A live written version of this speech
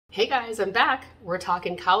Hey guys, I'm back. We're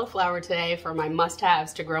talking cauliflower today for my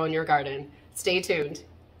must-haves to grow in your garden. Stay tuned.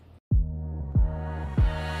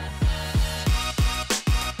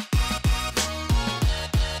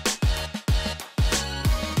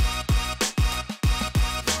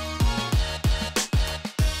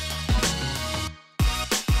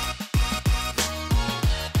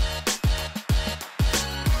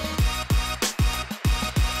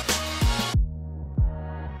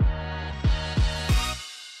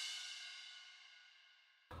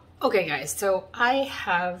 Okay guys, so I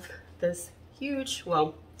have this huge,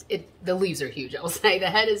 well, the leaves are huge, I'll say. The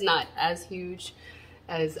head is not as huge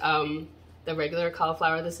as the regular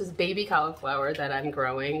cauliflower. This is baby cauliflower that I'm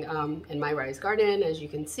growing in my rice garden, as you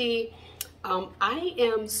can see. I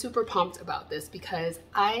am super pumped about this because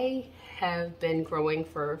I have been growing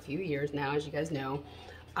for a few years now, as you guys know.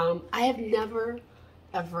 I have never,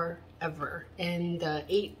 ever in the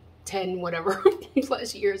 8, 10, whatever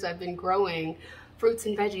plus years I've been growing fruits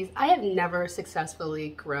and veggies, I have never successfully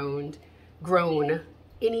grown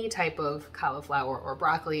any type of cauliflower or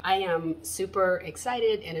broccoli. I am super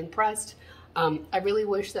excited and impressed. I really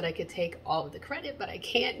wish that I could take all of the credit, but I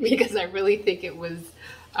can't because I really think it was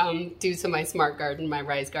due to my smart garden, my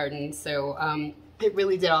rice garden. So it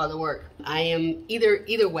really did all the work. I am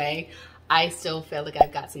either way, I still feel like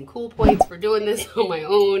I've got some cool points for doing this on my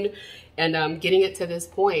own and getting it to this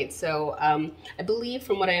point. So I believe,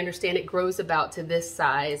 from what I understand, it grows about to this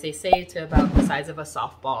size. They say to about the size of a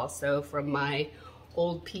softball. So from my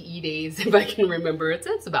old PE days, if I can remember,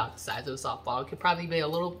 it's about the size of a softball. It could probably be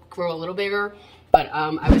grow a little bigger, but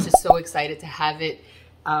I was just so excited to have it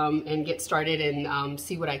and get started and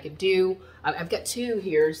see what I could do. I've got two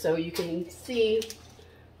here, so you can see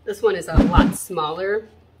this one is a lot smaller.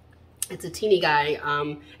 It's a teeny guy,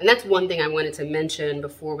 and that's one thing I wanted to mention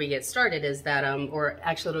before we get started is that, or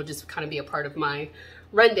actually it'll just kind of be a part of my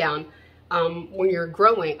rundown. When you're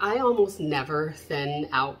growing, I almost never thin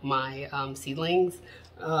out my seedlings.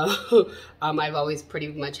 I've always pretty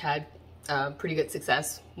much had pretty good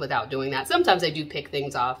success without doing that. Sometimes I do pick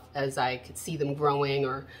things off as I could see them growing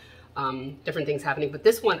or different things happening, but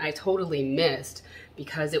this one I totally missed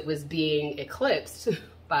because it was being eclipsed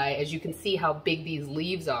by, as you can see how big these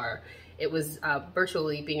leaves are. It was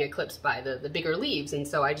virtually being eclipsed by the bigger leaves. And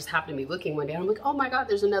so I just happened to be looking one day and I'm like, oh my God,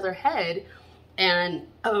 there's another head. And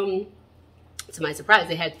to my surprise,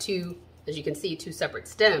 they had two, as you can see, two separate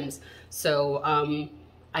stems. So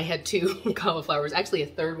I had two cauliflowers, actually a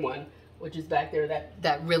third one, which is back there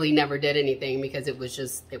that really never did anything because it was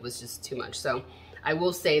just too much. So I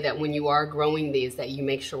will say that when you are growing these, that you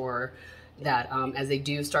make sure that as they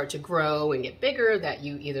do start to grow and get bigger, that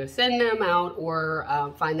you either thin them out or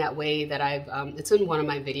find that way that it's in one of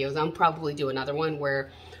my videos. I'll probably do another one where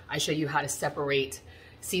I show you how to separate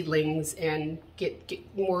seedlings and get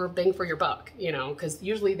more bang for your buck, you know, because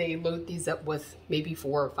usually they load these up with maybe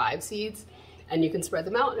 4 or 5 seeds and you can spread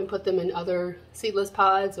them out and put them in other seedless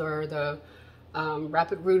pods or the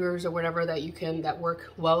rapid rooters or whatever that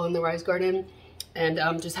work well in the rice garden.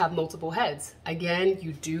 And just have multiple heads. Again,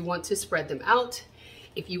 you do want to spread them out.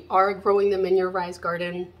 If you are growing them in your rice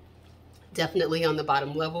garden, definitely on the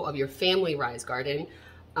bottom level of your family rice garden.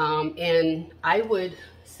 And I would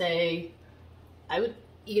say,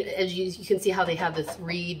 as you can see how they have the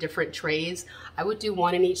 3 different trays, I would do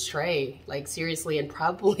 1 in each tray, like seriously, and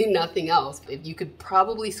probably nothing else. If you could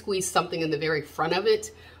probably squeeze something in the very front of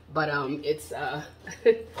it, but it's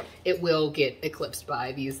it will get eclipsed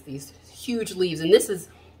by these huge leaves. And this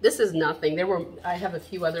is nothing. I have a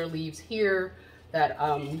few other leaves here that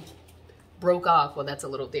broke off. Well, that's a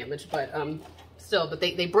little damaged, but still, but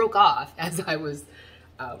they broke off as I was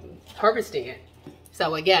harvesting it.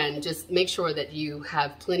 So again, just make sure that you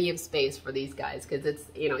have plenty of space for these guys, because it's,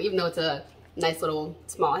 you know, even though it's a nice little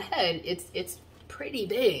small head, it's pretty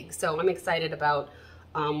big. So I'm excited about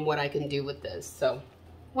what I can do with this. So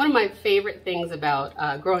one of my favorite things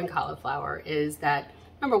about growing cauliflower is that,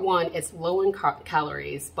 number one, it's low in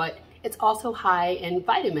calories, but it's also high in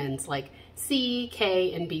vitamins like C,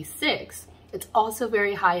 K, and B6. It's also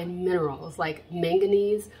very high in minerals like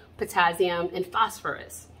manganese, potassium, and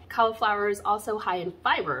phosphorus. Cauliflower is also high in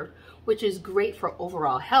fiber, which is great for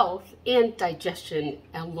overall health and digestion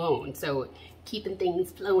alone. So keeping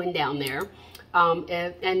things flowing down there.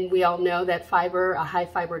 And we all know that a high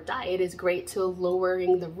fiber diet is great to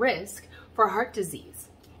lowering the risk for heart disease.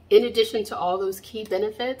 In addition to all those key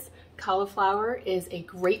benefits, cauliflower is a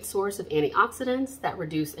great source of antioxidants that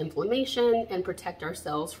reduce inflammation and protect our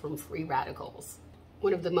cells from free radicals.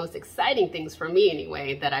 One of the most exciting things for me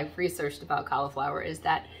anyway that I've researched about cauliflower is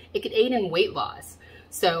that it could aid in weight loss.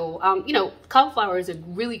 So, you know, cauliflower is a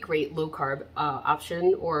really great low carb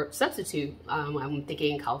option or substitute. I'm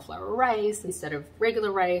thinking cauliflower rice instead of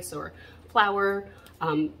regular rice or flour.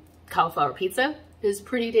 Cauliflower pizza is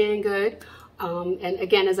pretty dang good. And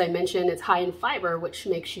again, as I mentioned, it's high in fiber, which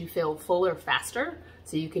makes you feel fuller faster.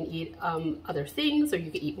 So you can eat other things, or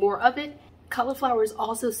you can eat more of it. Cauliflower is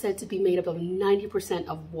also said to be made up of 90%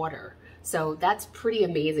 of water. So that's pretty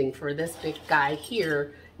amazing for this big guy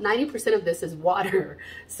here. 90% of this is water.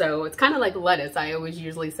 So it's kind of like lettuce. I always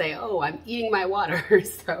usually say, oh, I'm eating my water.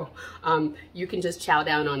 So you can just chow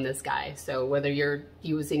down on this guy. So whether you're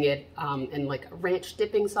using it in like a ranch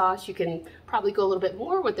dipping sauce, you can probably go a little bit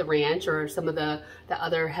more with the ranch or some of the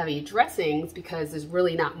other heavy dressings, because there's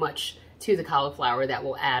really not much to the cauliflower that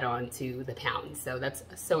will add on to the pound. So that's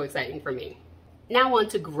so exciting for me. Now on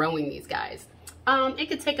to growing these guys. It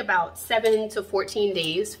could take about 7 to 14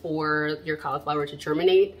 days for your cauliflower to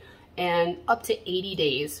germinate, and up to 80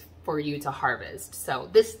 days for you to harvest. So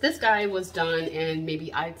this guy was done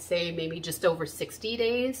in I'd say maybe just over 60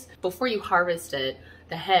 days. Before you harvest it,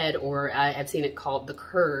 the head, or I've seen it called the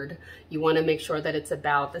curd, you want to make sure that it's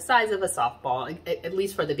about the size of a softball, at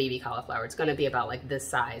least for the baby cauliflower. It's going to be about like this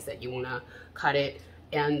size that you want to cut it,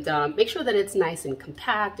 and make sure that it's nice and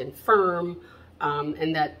compact and firm.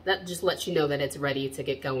 And that just lets you know that it's ready to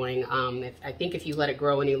get going. I think if you let it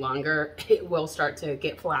grow any longer, it will start to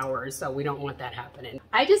get flowers, so we don't want that happening.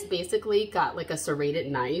 I just basically got like a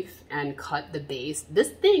serrated knife and cut the base.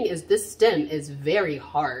 This stem is very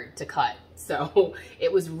hard to cut, so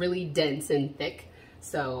it was really dense and thick.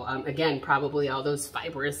 So again, probably all those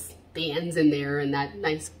fibrous bands in there and that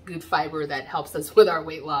nice good fiber that helps us with our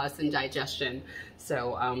weight loss and digestion.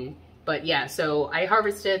 So but yeah, so I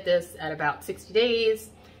harvested this at about 60 days,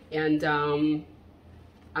 and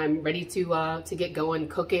I'm ready to get going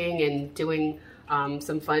cooking and doing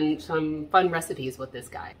some fun recipes with this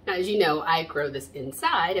guy. Now, as you know, I grow this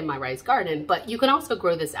inside in my rice garden, but you can also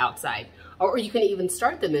grow this outside, or you can even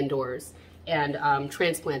start them indoors and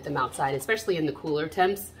transplant them outside, especially in the cooler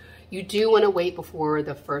temps. You do want to wait before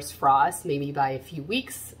the first frost, maybe by a few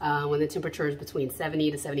weeks, when the temperature is between 70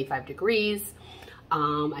 to 75 degrees.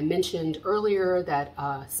 I mentioned earlier that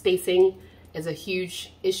spacing is a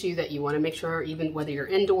huge issue that you want to make sure, even whether you're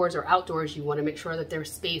indoors or outdoors, you want to make sure that they're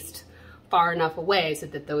spaced far enough away so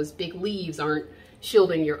that those big leaves aren't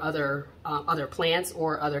shielding your other plants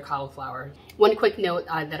or other cauliflower. One quick note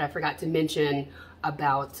that I forgot to mention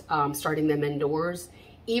about starting them indoors.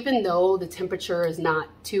 Even though the temperature is not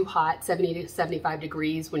too hot, 70 to 75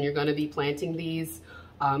 degrees when you're going to be planting these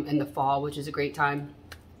in the fall, which is a great time,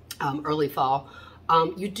 early fall,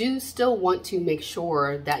 you do still want to make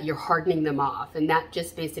sure that you're hardening them off. And that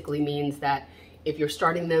just basically means that if you're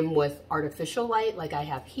starting them with artificial light, like I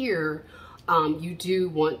have here, you do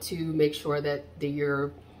want to make sure that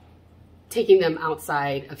you're taking them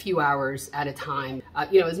outside a few hours at a time.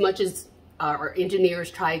 You know, as much as our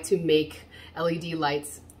engineers try to make LED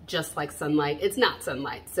lights just like sunlight, it's not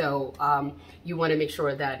sunlight. So you want to make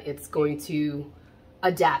sure that it's going to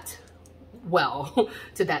adapt well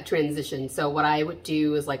to that transition. So what I would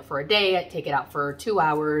do is, like, for a day, I'd take it out for 2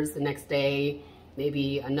 hours. The next day,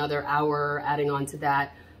 maybe another hour adding on to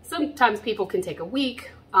that. Sometimes people can take a week,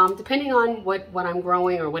 depending on what I'm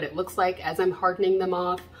growing or what it looks like as I'm hardening them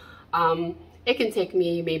off. It can take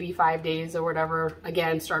me maybe 5 days or whatever.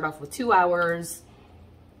 Again, start off with 2 hours,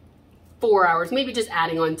 4 hours, maybe just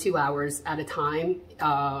adding on 2 hours at a time.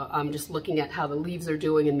 I'm just looking at how the leaves are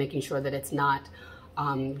doing and making sure that it's not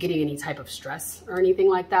getting any type of stress or anything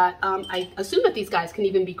like that. I assume that these guys can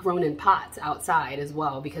even be grown in pots outside as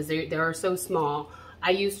well, because they are so small.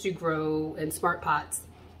 I used to grow in smart pots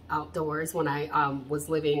outdoors when I was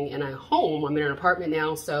living in a home. I'm in an apartment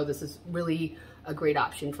now, so this is really a great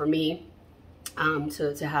option for me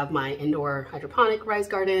to have my indoor hydroponic rice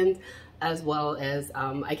garden, as well as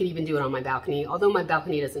I could even do it on my balcony. Although my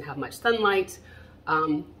balcony doesn't have much sunlight,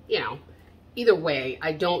 you know, either way,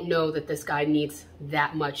 I don't know that this guy needs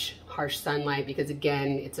that much harsh sunlight, because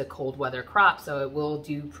again, it's a cold weather crop, so it will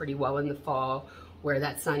do pretty well in the fall where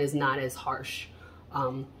that sun is not as harsh.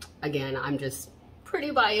 Again, I'm just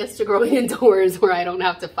pretty biased to growing indoors where I don't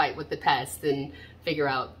have to fight with the pests and figure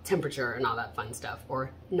out temperature and all that fun stuff,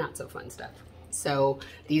 or not so fun stuff. So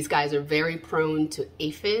these guys are very prone to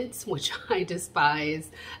aphids, which I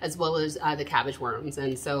despise, as well as the cabbage worms.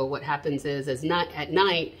 And so what happens is at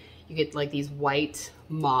night, you get like these white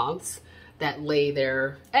moths that lay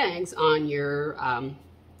their eggs on your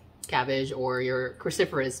cabbage or your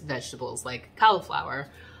cruciferous vegetables like cauliflower.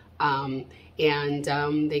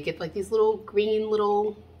 They get like these little green,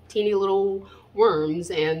 teeny little worms,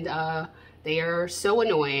 and They are so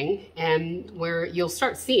annoying, and where you'll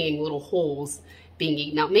start seeing little holes being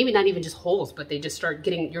eaten out. Maybe not even just holes, but they just start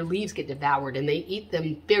getting, your leaves get devoured and they eat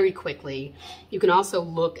them very quickly. You can also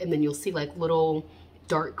look and then you'll see like little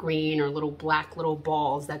dark green or little black little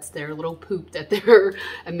balls. That's their little poop that they're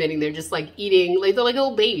emitting. They're just like eating, like they're like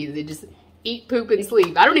little babies. They just eat, poop, and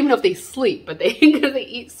sleep. I don't even know if they sleep, but because they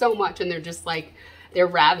eat so much and they're just like, they're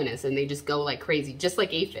ravenous and they just go like crazy, just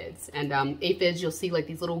like aphids. And aphids, you'll see like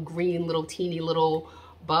these little green, little teeny little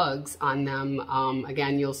bugs on them.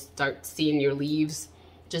 Again, you'll start seeing your leaves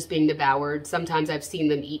just being devoured. Sometimes I've seen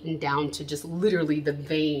them eaten down to just literally the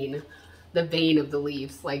vein of the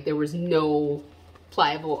leaves. Like there was no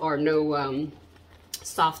pliable or no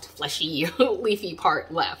soft, fleshy, leafy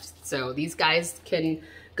part left. So these guys can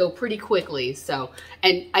go pretty quickly. So,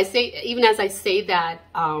 and I say, even as I say that,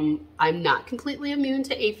 I'm not completely immune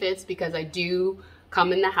to aphids because I do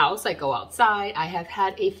come in the house, I go outside. I have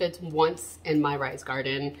had aphids once in my rice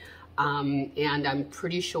garden, and I'm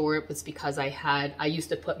pretty sure it was because I used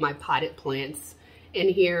to put my potted plants in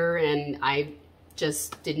here and I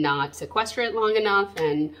just did not sequester it long enough,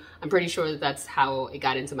 and I'm pretty sure that that's how it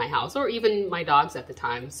got into my house, or even my dogs at the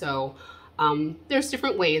time. So there's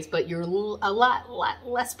different ways, but you're a lot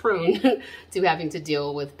less prone to having to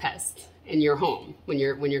deal with pests in your home when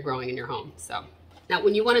you're growing in your home. So now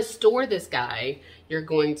when you want to store this guy, you're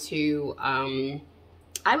going to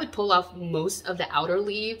I would pull off most of the outer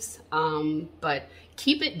leaves, but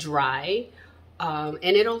keep it dry. And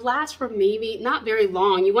it'll last for maybe not very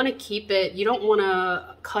long. You want to keep it, you don't want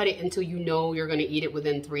to cut it until you know you're going to eat it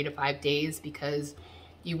within 3 to 5 days, because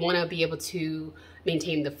you want to be able to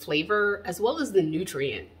maintain the flavor as well as the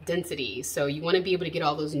nutrient density. So you want to be able to get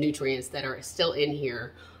all those nutrients that are still in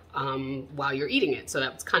here while you're eating it. So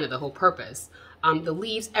that's kind of the whole purpose. The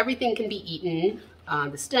leaves, everything can be eaten,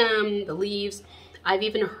 the stem, the leaves. I've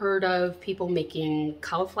even heard of people making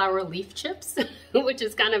cauliflower leaf chips, which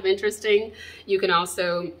is kind of interesting. You can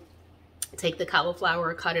also take the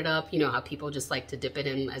cauliflower, cut it up. You know how people just like to dip it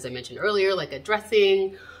in, as I mentioned earlier, like a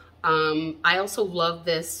dressing. I also love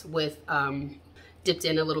this with dipped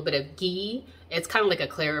in a little bit of ghee. It's kind of like a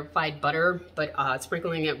clarified butter, but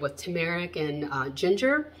sprinkling it with turmeric and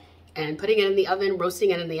ginger and putting it in the oven,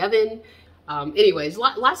 roasting it in the oven. Anyways,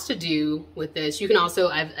 lots to do with this. You can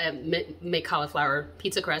also make cauliflower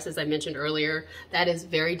pizza crust, as I mentioned earlier. That is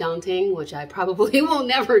very daunting, which I probably will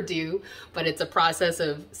never do, but it's a process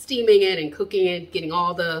of steaming it and cooking it, getting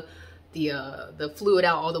all the fluid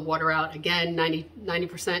out, all the water out. Again, 90%,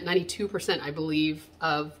 92%, I believe,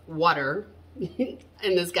 of water in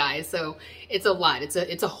this guy. So it's a lot.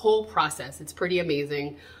 It's a whole process. It's pretty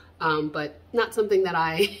amazing. But not something that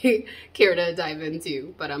I care to dive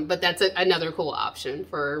into, but that's another cool option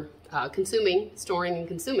for storing and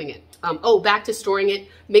consuming it. Oh, back to storing it.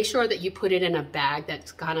 Make sure that you put it in a bag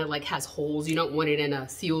that's kind of like has holes. You don't want it in a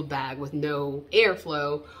sealed bag with no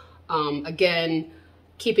airflow. Again,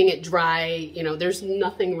 keeping it dry. You know, there's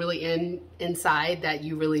nothing really inside that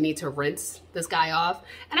you really need to rinse this guy off.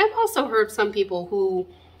 And I've also heard some people who,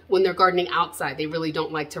 when they're gardening outside, they really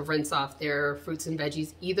don't like to rinse off their fruits and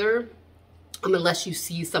veggies either, unless you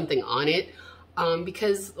see something on it,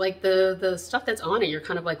 because like the stuff that's on it, you're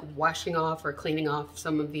kind of like washing off or cleaning off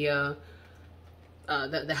some of the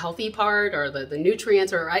healthy part or the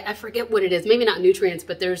nutrients, or I forget what it is. Maybe not nutrients,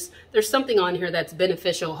 but there's something on here that's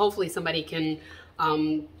beneficial. Hopefully somebody can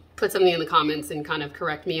put something in the comments and kind of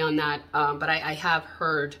correct me on that. But I have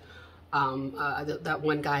heard that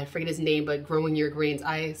one guy, I forget his name, but Growing Your Greens,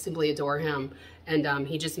 I simply adore him. And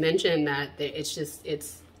he just mentioned that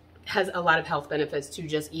it has a lot of health benefits to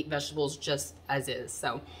just eat vegetables just as is.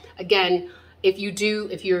 So again, if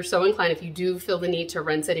you're so inclined, if you do feel the need to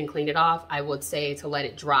rinse it and clean it off, I would say to let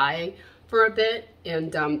it dry for a bit,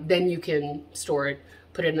 and then you can store it,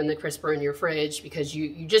 put it in the crisper in your fridge, because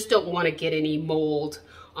you just don't want to get any mold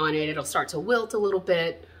on it. It'll start to wilt a little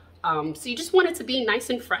bit. So you just want it to be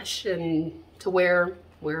nice and fresh and to where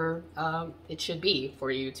it should be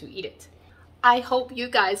for you to eat it. I hope you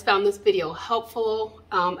guys found this video helpful.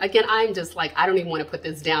 Again, I'm just like, I don't even want to put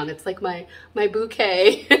this down. It's like my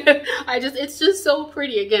bouquet. It's just so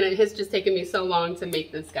pretty. Again, it has just taken me so long to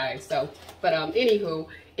make this guy. So, but anywho,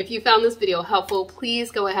 if you found this video helpful,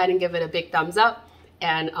 please go ahead and give it a big thumbs up.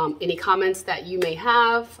 And any comments that you may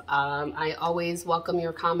have, I always welcome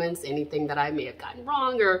your comments. Anything that I may have gotten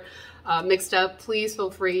wrong or mixed up, please feel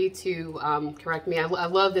free to correct me. I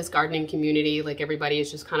love this gardening community. Like, everybody is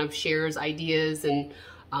just kind of shares ideas and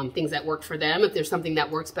things that work for them. If there's something that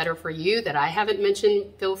works better for you that I haven't mentioned,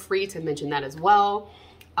 feel free to mention that as well.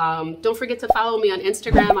 Don't forget to follow me on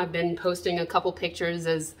Instagram. I've been posting a couple pictures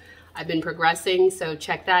as I've been progressing, so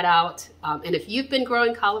check that out. And if you've been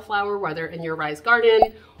growing cauliflower, whether in your raised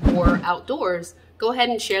garden or outdoors, go ahead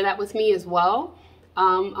and share that with me as well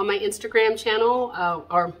on my Instagram channel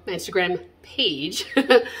or my Instagram page.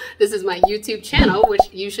 This is my YouTube channel, which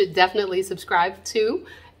you should definitely subscribe to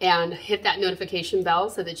and hit that notification bell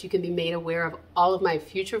so that you can be made aware of all of my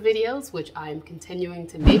future videos, which I'm continuing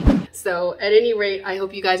to make. So at any rate, I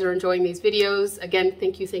hope you guys are enjoying these videos. Again,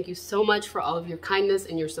 thank you so much for all of your kindness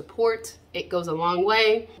and your support. It goes a long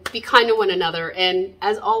way. Be kind to one another. And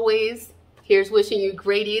as always, here's wishing you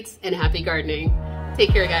great eats and happy gardening. Take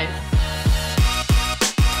care, guys.